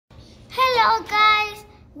y'all guys,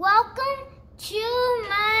 welcome to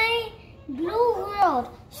my blue world.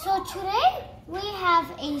 So today we have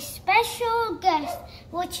a special guest,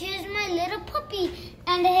 which is my little puppy,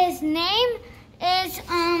 and his name is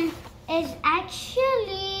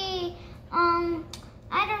actually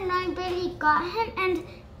I don't know, I barely got him,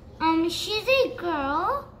 and she's a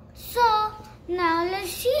girl. So now let's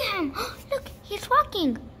see him. Look, he's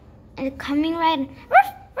walking and coming right in.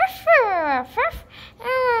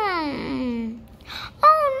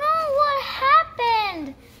 Oh no, what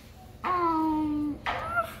happened?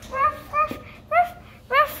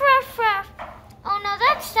 Oh no,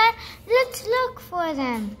 that's sad. Let's look for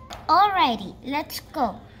them. Alrighty, let's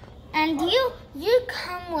go. And you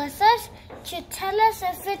come with us to tell us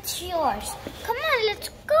if it's yours. Come on, let's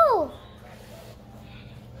go.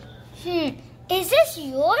 Is this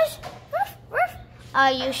yours?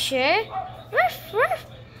 Are you sure?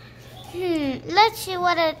 Let's see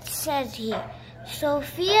what it says here.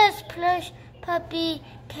 Sophia's plush puppy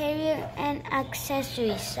carrier and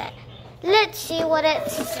accessory set. Let's see what it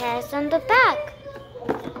says on the back.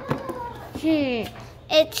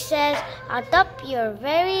 It says, adopt your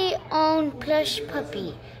very own plush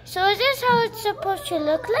puppy. So is this how it's supposed to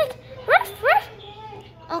look like?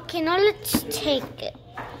 Okay, now let's take it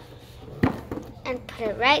and put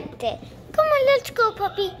it right there. Come on, let's go,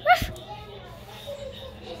 puppy.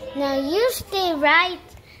 Now you stay right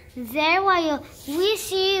there while we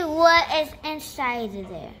see what is inside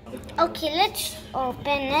there. Okay, let's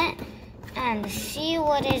open it and see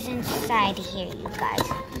what is inside here, you guys.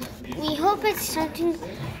 We hope it's something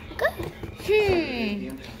good.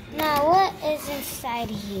 Now what is inside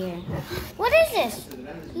here? What is this?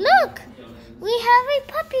 Look, we have a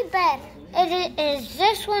puppy bed. It is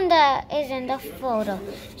this one that is in the photo.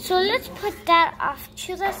 So let's put that off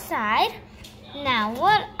to the side. Now,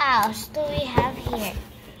 what else do we have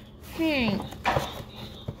here?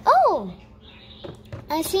 Oh,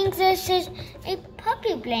 I think this is a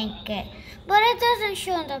puppy blanket, but it doesn't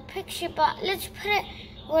show in the picture, but let's put it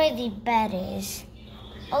where the bed is.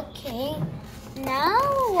 Okay, now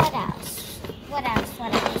what else? What else?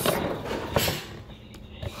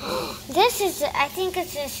 This is, I think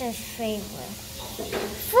this is his favorite.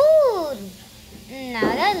 Food!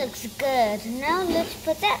 Now that looks good. Now let's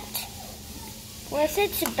put that. Where's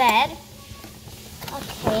its bed?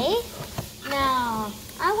 Okay. Now,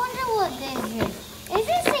 I wonder what this is. Is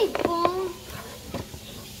this a bone?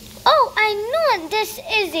 Oh, I know it. This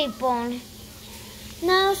is a bone.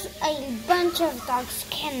 Now, a bunch of dogs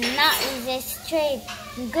cannot resist to a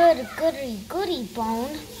goody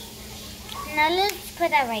bone. Now, let's put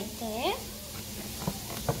that right there.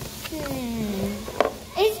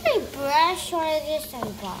 Is it a brush or is this a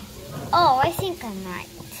ball? Oh, I think I'm right.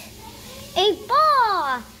 A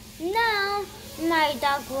ball! Now, my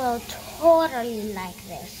dog will totally like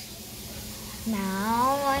this.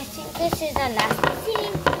 Now, I think this is the last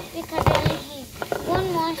thing because I only have one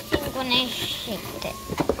more thing when I shake it.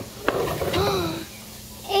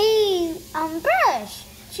 A brush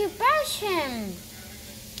to brush him.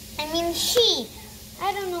 I mean she.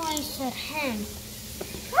 I don't know why I said him.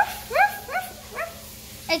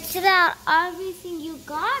 It's about everything you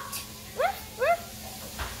got.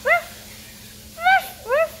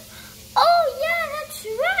 Oh yeah, that's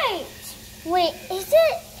right. Wait, is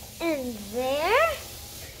it in there?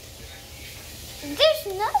 There's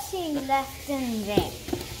nothing left in there.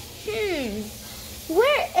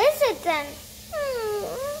 Where is it then?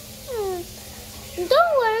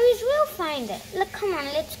 Don't worry, we'll find it. Look, come on,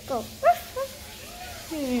 let's go.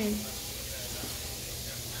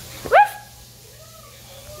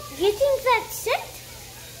 You think that's it?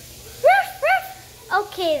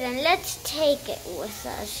 Okay, then let's take it with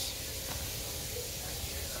us.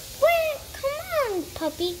 Wait, come on,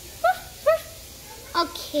 puppy.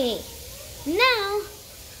 Okay, now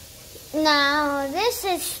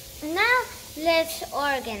let's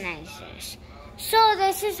organize this. So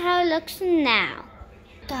this is how it looks now.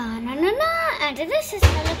 And this is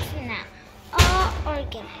how it looks now. All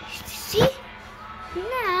organized. See?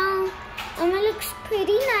 Now, it looks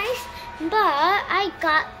pretty nice, but I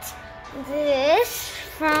got this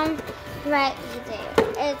from right there.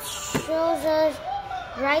 It shows us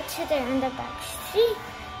right there in the back. See?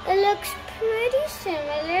 It looks pretty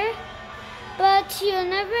similar, but you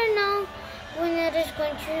never know when it is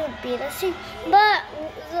going to be the same. But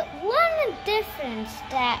the one difference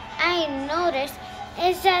that I noticed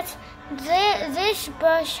is that this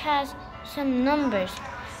brush has some numbers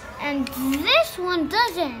and this one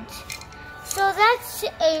doesn't. So that's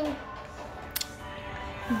a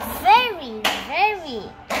very, very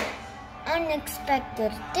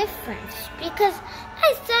unexpected difference because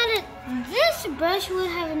I thought brush would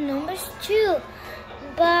have numbers too.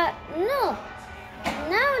 But no.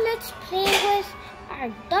 Now let's play with our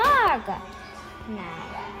dog.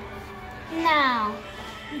 Now,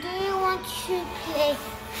 do you want to play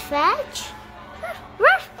fetch?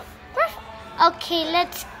 Okay,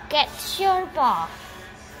 let's get your ball.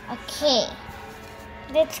 Okay,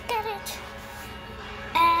 let's get it.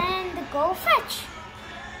 And go fetch.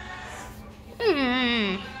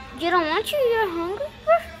 You don't want to? You're hungry?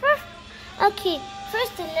 Okay,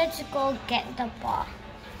 first let's go get the ball.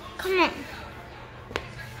 Come on.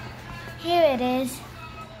 Here it is.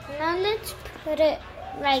 Now let's put it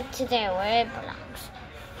right there where it belongs.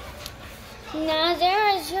 Now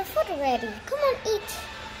there is your food ready. Come on, eat.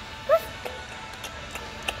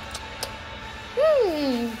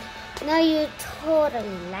 Now you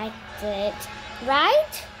totally liked it,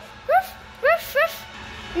 right?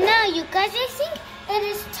 Now you guys, I think it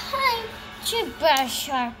is time to brush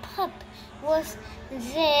our pup with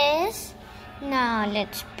this. Now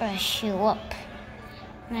let's brush you up.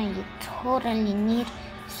 Now you totally need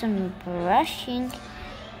some brushing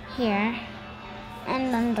here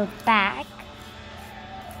and on the back.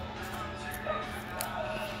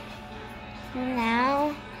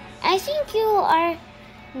 Now, I think you are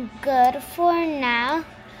good for now,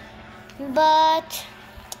 but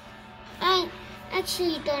I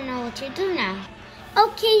actually don't know what to do now.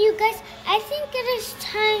 Okay, you guys, I think it is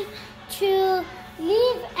time to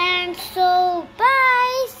leave, and so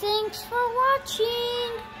bye. Thanks for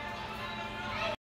watching.